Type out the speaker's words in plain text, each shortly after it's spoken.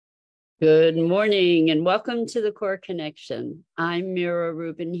Good morning and welcome to the Core Connection. I'm Mira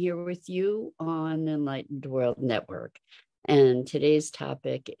Rubin here with you on Enlightened World Network. And today's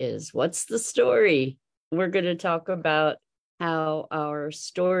topic is what's the story? We're going to talk about how our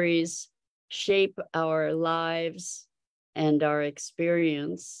stories shape our lives and our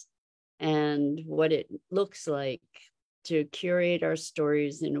experience and what it looks like to curate our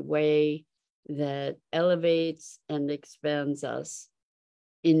stories in a way that elevates and expands us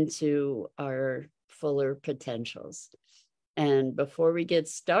into our fuller potentials. And before we get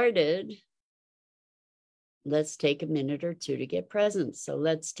started, let's take a minute or two to get present. So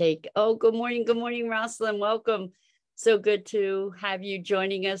let's take, good morning, Rosalind, welcome. So good to have you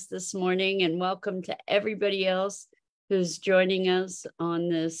joining us this morning, and welcome to everybody else who's joining us on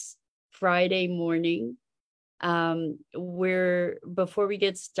this Friday morning. Before we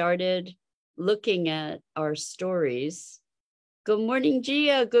get started looking at our stories, good morning,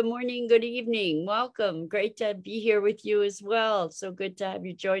 Gia. Good morning, good evening. Welcome. Great to be here with you as well. So good to have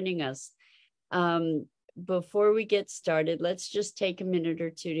you joining us. Before we get started, let's just take a minute or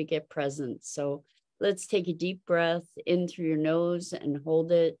two to get present. So let's take a deep breath in through your nose and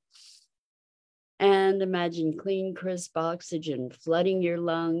hold it. And imagine clean, crisp oxygen flooding your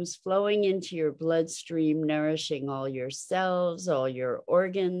lungs, flowing into your bloodstream, nourishing all your cells, all your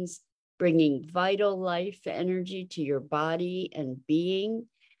organs, bringing vital life energy to your body and being.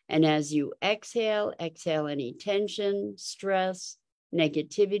 And as you exhale any tension, stress,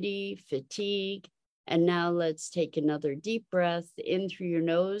 negativity, fatigue. And now let's take another deep breath in through your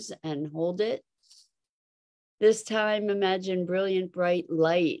nose and hold it. This time, imagine brilliant, bright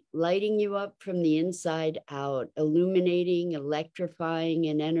light lighting you up from the inside out, illuminating, electrifying,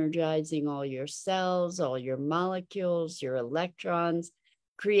 and energizing all your cells, all your molecules, your electrons,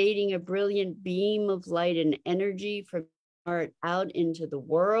 creating a brilliant beam of light and energy from your heart out into the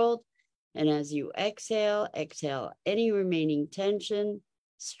world. And as you exhale any remaining tension,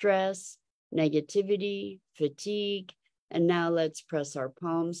 stress, negativity, fatigue. And now let's press our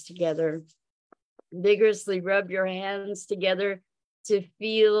palms together. Vigorously rub your hands together to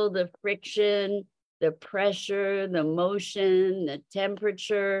feel the friction, the pressure, the motion, the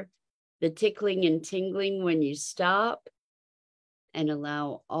temperature, the tickling and tingling when you stop. And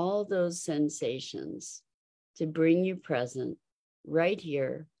allow all those sensations to bring you present right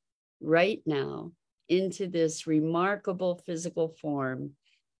here, right now, into this remarkable physical form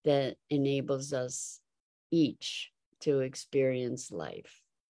that enables us each to experience life.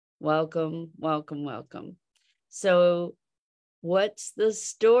 Welcome, welcome, welcome. So what's the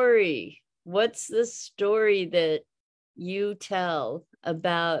story? What's the story that you tell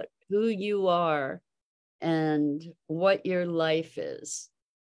about who you are and what your life is?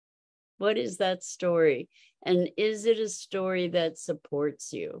 What is that story? And is it a story that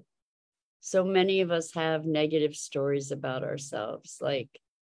supports you? So many of us have negative stories about ourselves, like,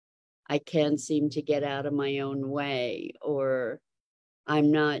 I can't seem to get out of my own way, or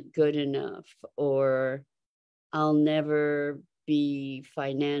I'm not good enough, or I'll never be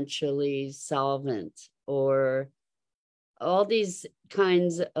financially solvent, or all these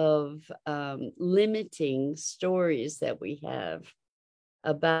kinds of limiting stories that we have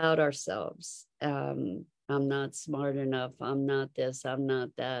about ourselves. I'm not smart enough. I'm not this. I'm not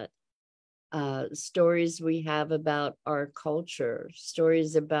that. Stories we have about our culture,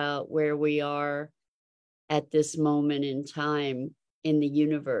 stories about where we are at this moment in time in the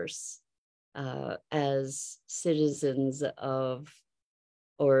universe as citizens of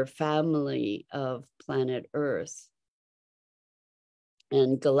or family of planet Earth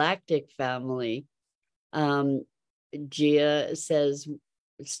and galactic family. Gia says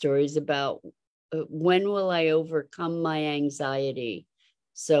stories about when will I overcome my anxiety?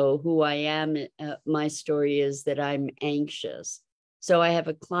 So who I am, my story is that I'm anxious. So I have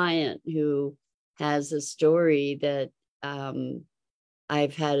a client who has a story that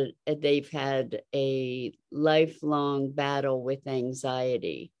they've had a lifelong battle with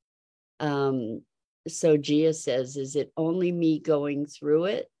anxiety. So Gia says, is it only me going through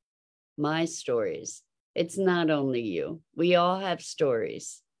it? My stories. It's not only you. We all have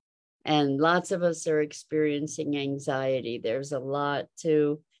stories. And lots of us are experiencing anxiety. There's a lot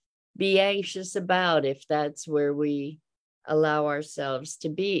to be anxious about if that's where we allow ourselves to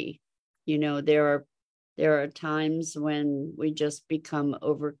be. You know, there are times when we just become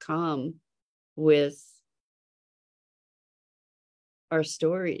overcome with our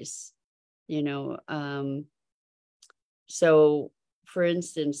stories, you know. So for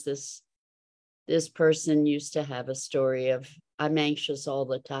instance, this person used to have a story of, I'm anxious all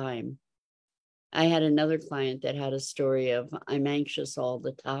the time. I had another client that had a story of, I'm anxious all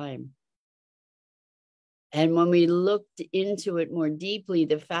the time. And when we looked into it more deeply,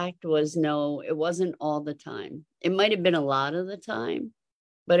 the fact was, no, it wasn't all the time. It might have been a lot of the time,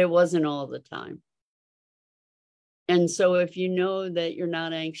 but it wasn't all the time. And so if you know that you're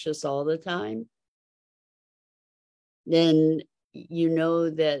not anxious all the time, then you know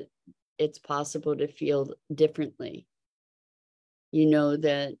that it's possible to feel differently. You know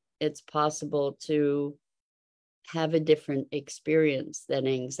that it's possible to have a different experience than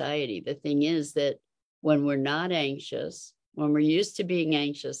anxiety. The thing is that when we're not anxious, when we're used to being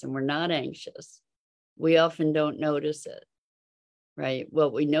anxious and we're not anxious, we often don't notice it, right?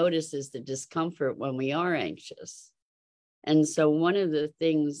 What we notice is the discomfort when we are anxious. And so one of the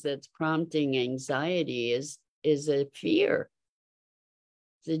things that's prompting anxiety is a fear.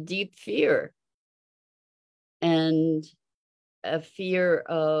 It's a deep fear. And a fear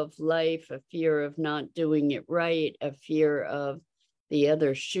of life, a fear of not doing it right, a fear of the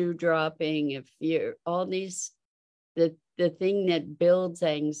other shoe dropping, a fear, all these, the thing that builds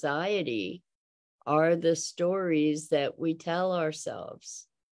anxiety are the stories that we tell ourselves.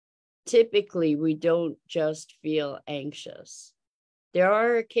 Typically, we don't just feel anxious. There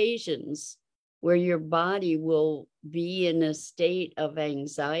are occasions where your body will be in a state of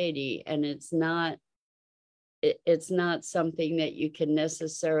anxiety, and it's not something that you can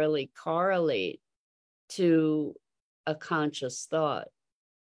necessarily correlate to a conscious thought.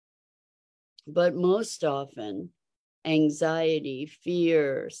 But most often, anxiety,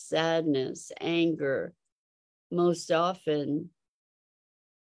 fear, sadness, anger, most often,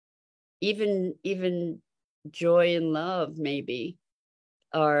 even joy and love maybe,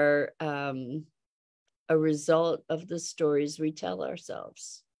 are a result of the stories we tell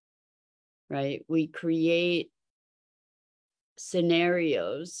ourselves, right? We create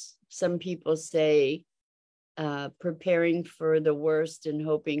scenarios. Some people say preparing for the worst and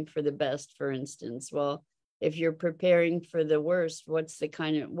hoping for the best, for instance. Well, if you're preparing for the worst, what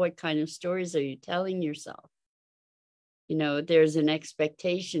kind of stories are you telling yourself? You know, there's an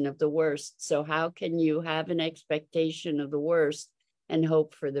expectation of the worst. So how can you have an expectation of the worst and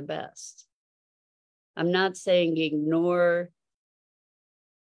hope for the best? I'm not saying ignore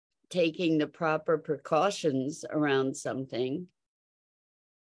taking the proper precautions around something.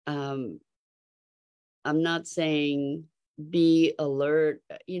 I'm not saying be alert,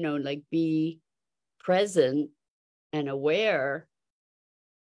 like be present and aware,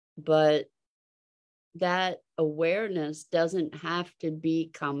 but that awareness doesn't have to be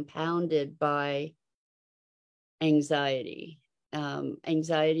compounded by anxiety.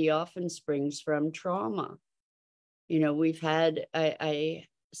 Anxiety often springs from trauma. I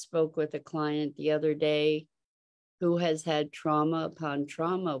spoke with a client the other day who has had trauma upon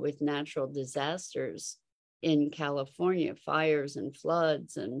trauma with natural disasters in California, fires and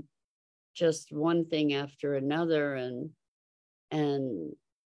floods, and just one thing after another, and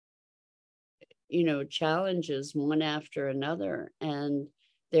challenges one after another. And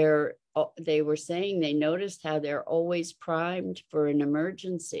they were saying they noticed how they're always primed for an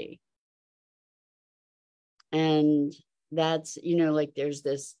emergency. And that's, like there's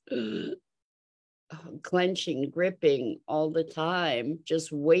this clenching, gripping all the time,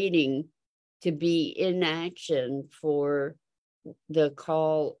 just waiting to be in action for the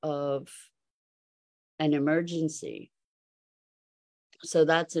call of an emergency. So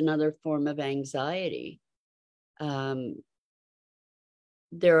that's another form of anxiety. There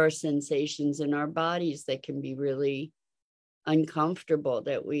are sensations in our bodies that can be really uncomfortable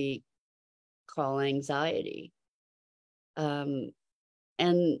that we call anxiety. And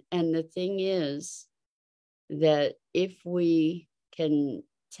the thing is that if we can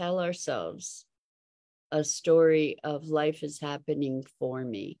tell ourselves a story of life is happening for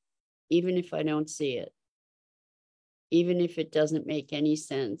me, even if I don't see it, even if it doesn't make any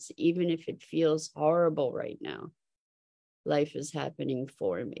sense, even if it feels horrible right now, life is happening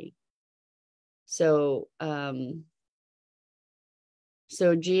for me. So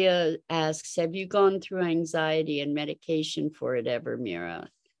Gia asks, have you gone through anxiety and medication for it ever, Mira?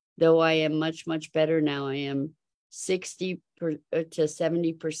 Though I am much, much better now. I am 60 to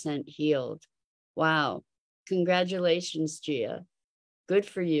 70% healed. Wow. Congratulations, Gia. Good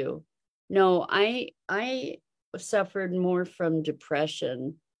for you. No, I suffered more from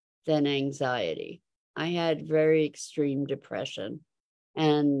depression than anxiety. I had very extreme depression,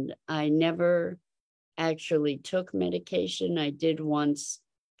 and I never actually took medication. I did once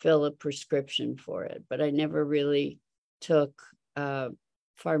fill a prescription for it, but I never really took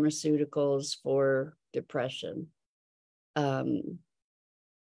pharmaceuticals for depression.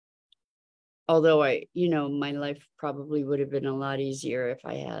 Although my life probably would have been a lot easier if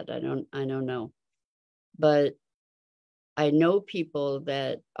I had. I don't know. But I know people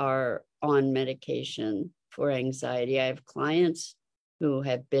that are on medication for anxiety. I have clients who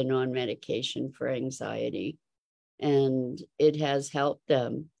have been on medication for anxiety, and it has helped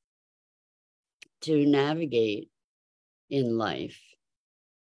them to navigate in life.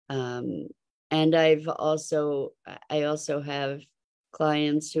 And I also have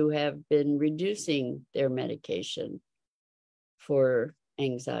clients who have been reducing their medication for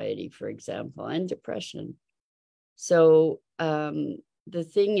anxiety, for example, and depression. So the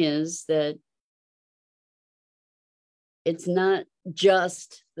thing is that it's not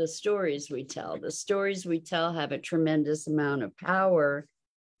just the stories we tell. The stories we tell have a tremendous amount of power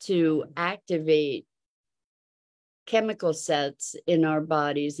to activate chemical sets in our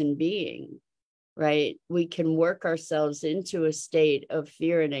bodies and being, right? We can work ourselves into a state of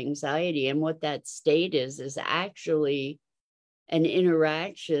fear and anxiety. And what that state is actually an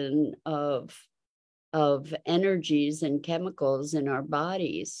interaction of energies and chemicals in our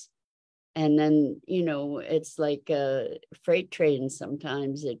bodies. And then, it's like a freight train.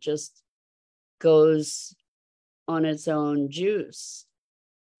 Sometimes it just goes on its own juice.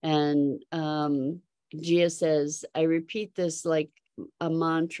 And Gia says, I repeat this like a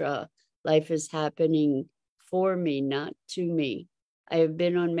mantra. Life is happening for me, not to me. I have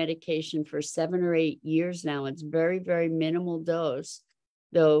been on medication for 7 or 8 years now. It's very, very minimal dose,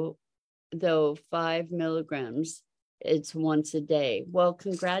 though 5 milligrams, it's once a day. Well,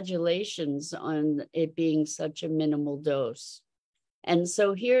 congratulations on it being such a minimal dose. And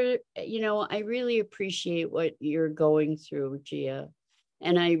so here, I really appreciate what you're going through, Gia.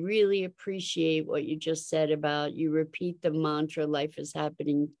 And I really appreciate what you just said about you repeat the mantra, life is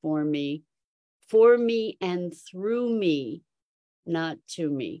happening for me and through me, not to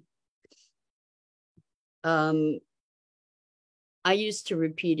me. I used to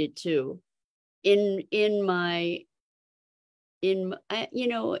repeat it too. I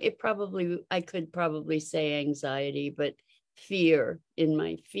could probably say anxiety, but fear, in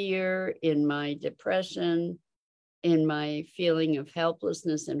my depression, in my feeling of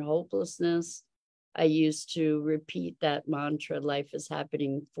helplessness and hopelessness, I used to repeat that mantra, life is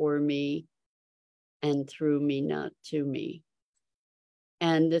happening for me and through me, not to me.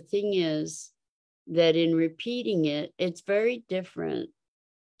 And the thing is that in repeating it, it's very different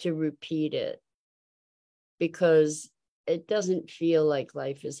to repeat it because it doesn't feel like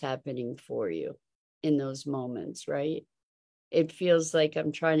life is happening for you in those moments, right? It feels like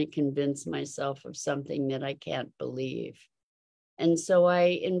I'm trying to convince myself of something that I can't believe. And so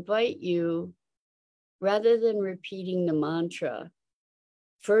I invite you, rather than repeating the mantra,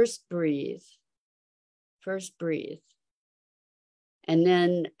 first breathe, and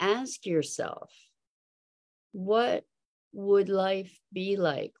then ask yourself, what would life be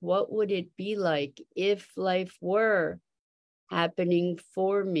like? What would it be like if life were happening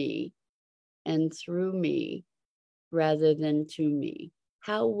for me and through me rather than to me?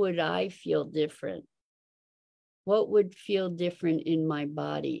 How would I feel different? What would feel different in my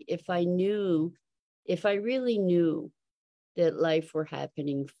body if I really knew that life were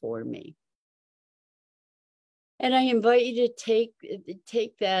happening for me? And I invite you to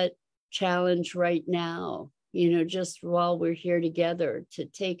take that challenge right now, just while we're here together, to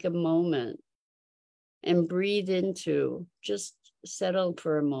take a moment and breathe into, just settle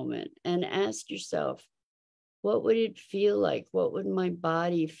for a moment and ask yourself, what would it feel like? What would my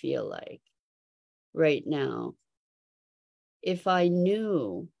body feel like right now if I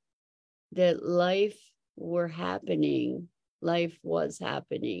knew that life was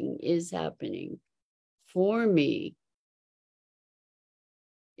happening, is happening for me?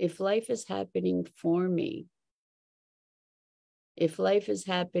 If life is happening for me, if life is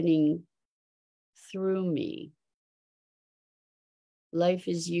happening through me, life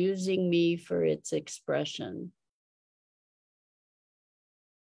is using me for its expression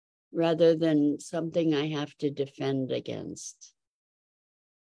rather than something I have to defend against.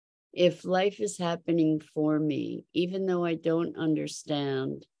 If life is happening for me, even though I don't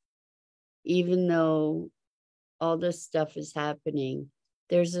understand, even though all this stuff is happening,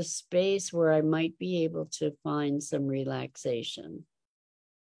 there's a space where I might be able to find some relaxation.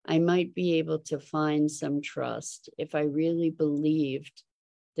 I might be able to find some trust if I really believed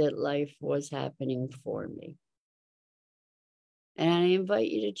that life was happening for me. And I invite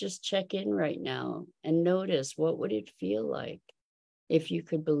you to just check in right now and notice, what would it feel like if you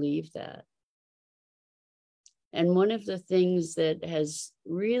could believe that? And one of the things that has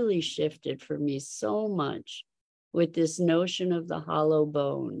really shifted for me so much with this notion of the hollow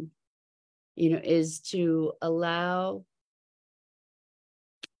bone, is to allow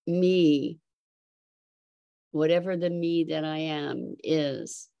me whatever the me that I am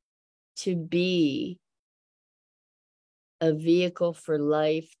is, to be a vehicle for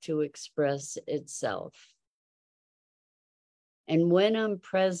life to express itself. And when I'm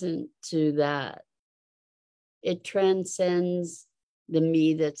present to that, it transcends the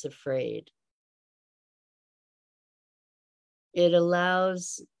me that's afraid. It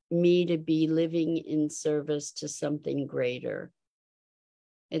allows me to be living in service to something greater.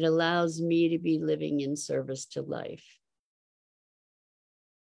 It allows me to be living in service to life,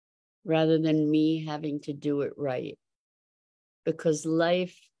 rather than me having to do it right. Because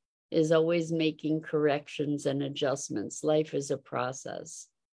life is always making corrections and adjustments. Life is a process,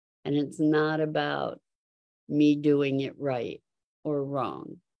 and it's not about me doing it right or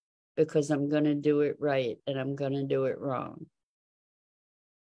wrong, because I'm going to do it right and I'm going to do it wrong.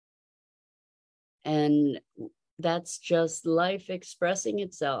 And that's just life expressing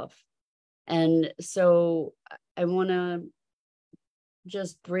itself. And so I want to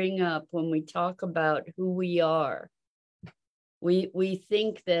just bring up, when we talk about who we are, we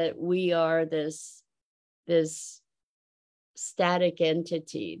think that we are this static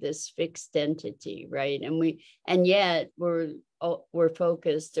entity, this fixed entity, right? And yet we're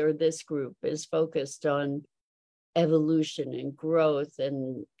focused, or this group is focused on evolution and growth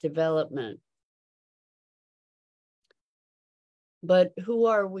and development. But who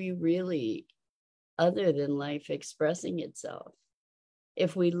are we really, other than life expressing itself?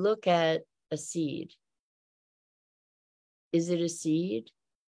 If we look at a seed, is it a seed?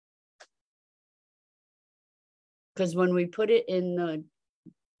 Because when we put it in the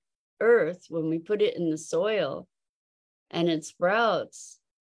earth, when we put it in the soil and it sprouts,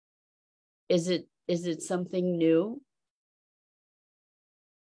 is it something new?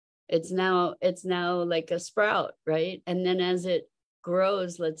 It's now like a sprout, right? And then as it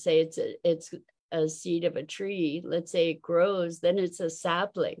grows, let's say it's a seed of a tree, let's say it grows, then it's a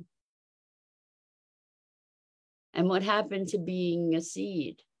sapling. And what happened to being a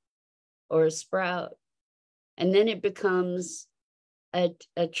seed or a sprout? And then it becomes a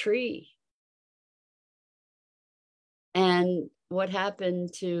tree. And what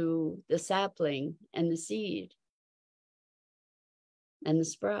happened to the sapling and the seed and the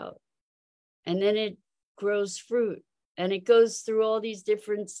sprout? And then it grows fruit, and it goes through all these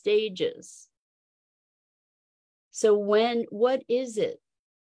different stages. So what is it?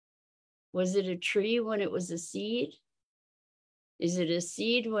 Was it a tree when it was a seed? Is it a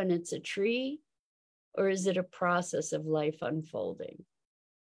seed when it's a tree? Or is it a process of life unfolding?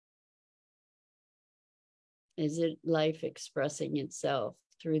 Is it life expressing itself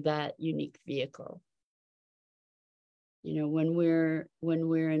through that unique vehicle? You know, when we're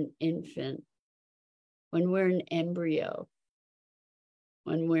an infant, when we're an embryo,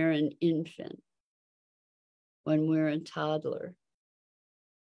 when we're an infant, when we're a toddler,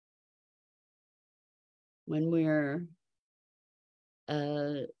 when we're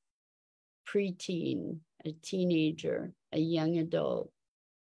a preteen, a teenager, a young adult,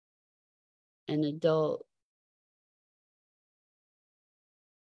 an adult,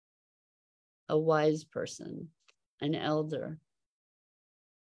 a wise person, an elder.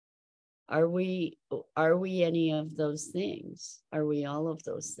 Are we any of those things? Are we all of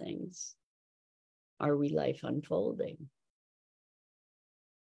those things? Are we life unfolding?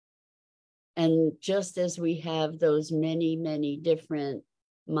 And just as we have those many, many different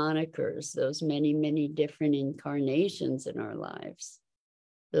monikers, those many, many different incarnations in our lives,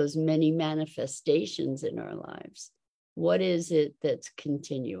 those many manifestations in our lives, what is it that's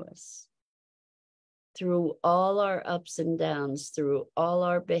continuous? Through all our ups and downs, through all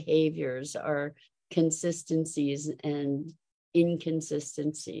our behaviors, our consistencies and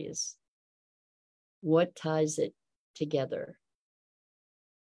inconsistencies, what ties it together?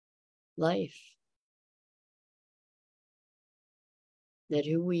 Life. That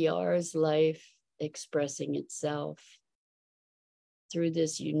who we are is life expressing itself through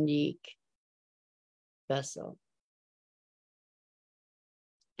this unique vessel.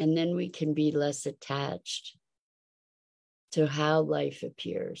 And then we can be less attached to how life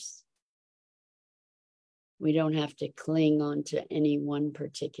appears. We don't have to cling on to any one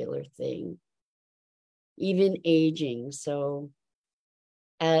particular thing, even aging. So,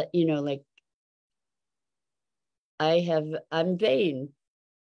 like I'm vain,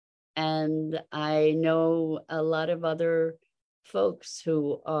 and I know a lot of other folks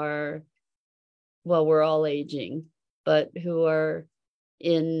who are, well, we're all aging, but who are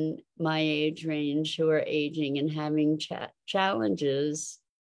in my age range, who are aging and having challenges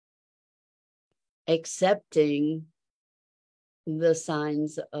accepting the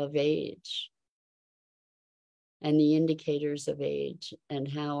signs of age. and the indicators of age and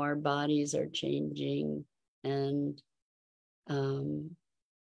how our bodies are changing. And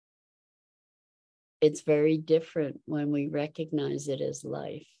it's very different when we recognize it as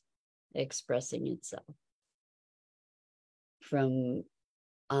life expressing itself from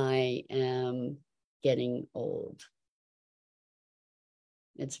I am getting old.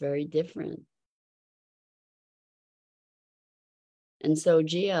 It's very different. And so,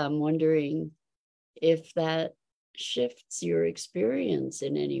 Gia, I'm wondering if that shifts your experience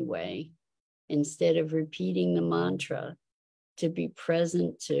in any way, instead of repeating the mantra, to be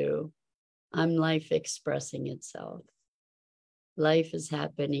present to, I'm life expressing itself. Life is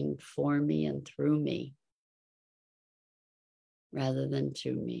happening for me and through me rather than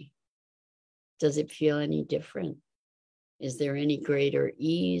to me. Does it feel any different? Is there any greater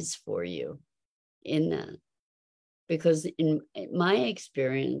ease for you in that? Because in my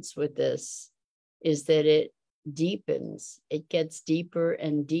experience with this is that it deepens, it gets deeper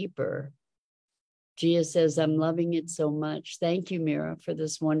and deeper. Gia says, I'm loving it so much. Thank you, Mira, for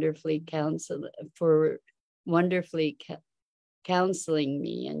this wonderfully counseling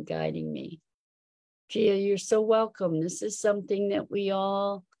me and guiding me. Gia, you're so welcome. This is something that we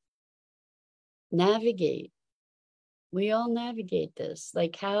all navigate. We all navigate this.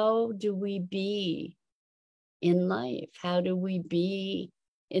 Like, how do we be in life? How do we be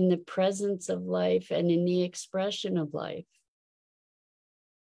in the presence of life and in the expression of life?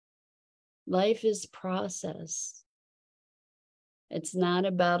 Life is process. It's not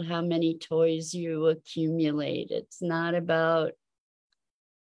about how many toys you accumulate. It's not about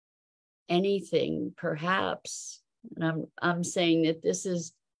anything, perhaps. And I'm saying that this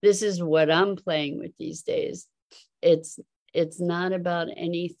is what I'm playing with these days. It's not about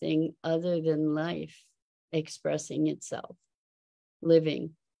anything other than life expressing itself,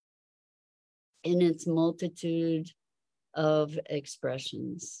 living in its multitude of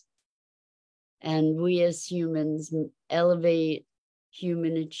expressions. And we as humans elevate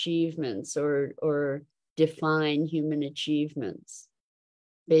human achievements or define human achievements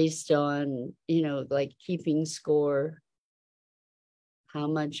based on, like keeping score, how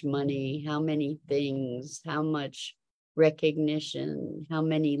much money, how many things, how much recognition, how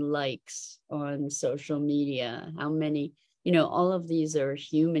many likes on social media, how many, all of these are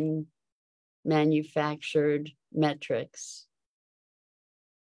human manufactured metrics.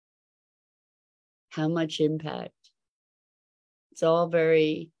 How much impact? It's all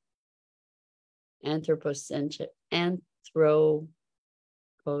very anthropocentric.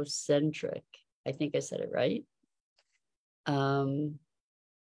 I think I said it right.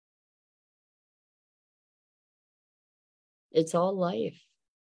 It's all life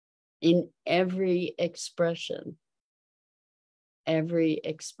in every expression.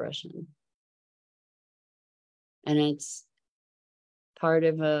 And it's part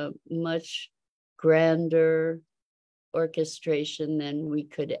of a much grander orchestration than we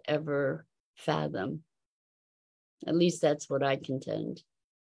could ever fathom. At least that's what I contend.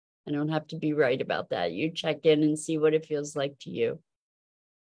 I don't have to be right about that. You check in and see what it feels like to you.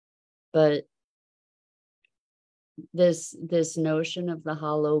 But this notion of the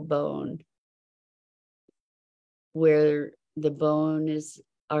hollow bone, where the bone is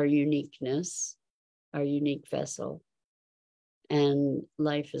our uniqueness, our unique vessel, and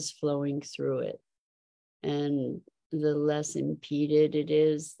life is flowing through it. And the less impeded it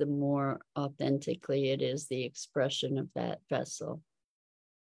is, the more authentically it is the expression of that vessel.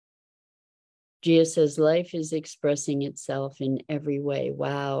 Gia says, life is expressing itself in every way.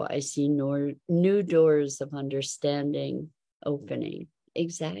 Wow, I see new doors of understanding opening.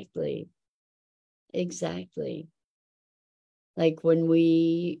 Exactly. Like when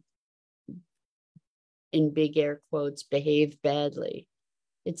we, in big air quotes, behave badly,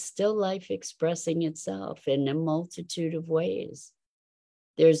 it's still life expressing itself in a multitude of ways.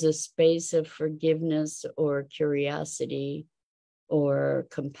 There's a space of forgiveness or curiosity or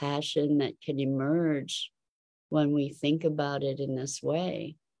compassion that can emerge when we think about it in this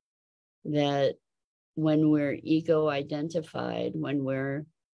way, that when we're ego identified, when we're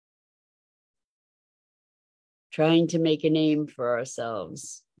trying to make a name for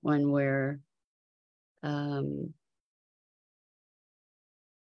ourselves, when we're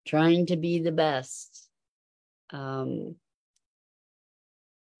trying to be the best,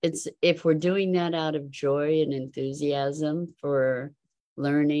 it's if we're doing that out of joy and enthusiasm for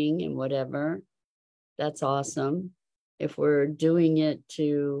learning and whatever, that's awesome. If we're doing it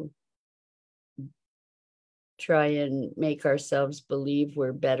to try and make ourselves believe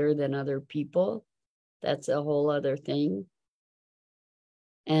we're better than other people, that's a whole other thing.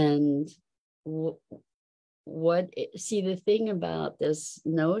 And see, the thing about this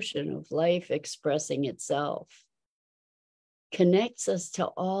notion of life expressing itself connects us to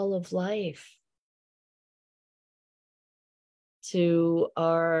all of life, to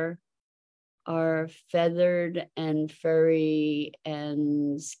our feathered and furry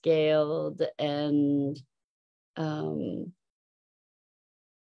and scaled and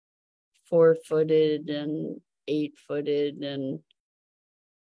four-footed and eight-footed and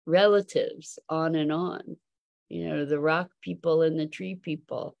relatives, on and on. You know, the rock people and the tree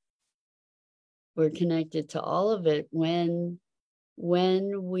people. We're connected to all of it when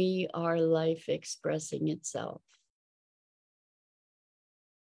we are life expressing itself.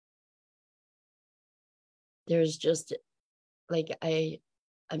 There's just like,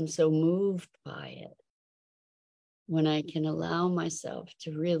 I'm so moved by it when I can allow myself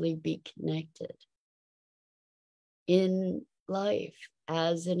to really be connected in life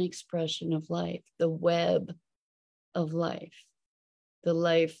as an expression of life, the web of life, the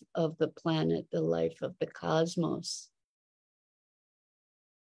life of the planet, the life of the cosmos.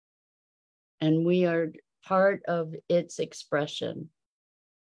 And we are part of its expression.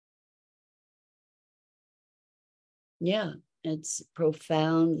 Yeah, it's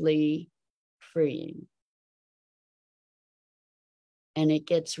profoundly freeing. And it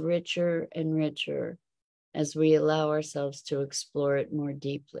gets richer and richer as we allow ourselves to explore it more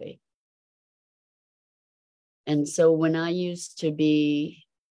deeply. And so when I used to be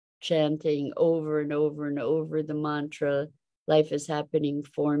chanting over and over and over the mantra, life is happening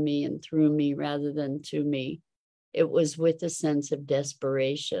for me and through me rather than to me, it was with a sense of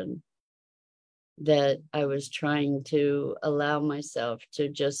desperation that I was trying to allow myself to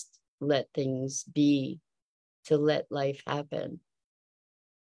just let things be, to let life happen.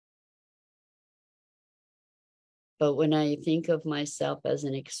 But when I think of myself as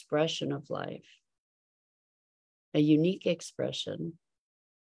an expression of life, a unique expression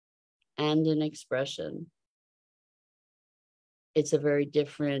and an expression, it's a very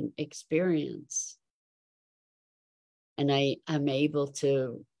different experience. And I'm able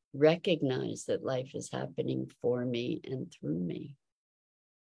to recognize that life is happening for me and through me.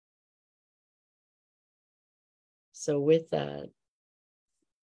 So with that,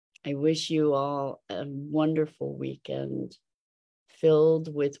 I wish you all a wonderful weekend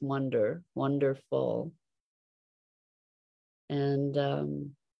filled with wonder, wonderful. And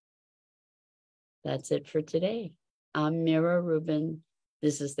that's it for today. I'm Mira Rubin.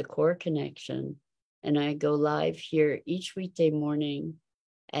 This is the Core Connection. And I go live here each weekday morning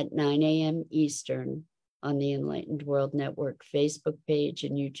at 9 a.m. Eastern on the Enlightened World Network Facebook page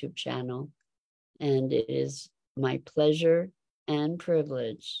and YouTube channel. And it is my pleasure and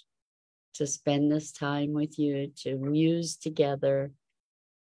privilege to spend this time with you, to muse together,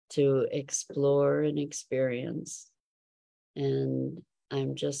 to explore and experience. And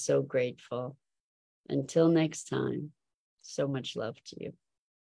I'm just so grateful. Until next time, so much love to you.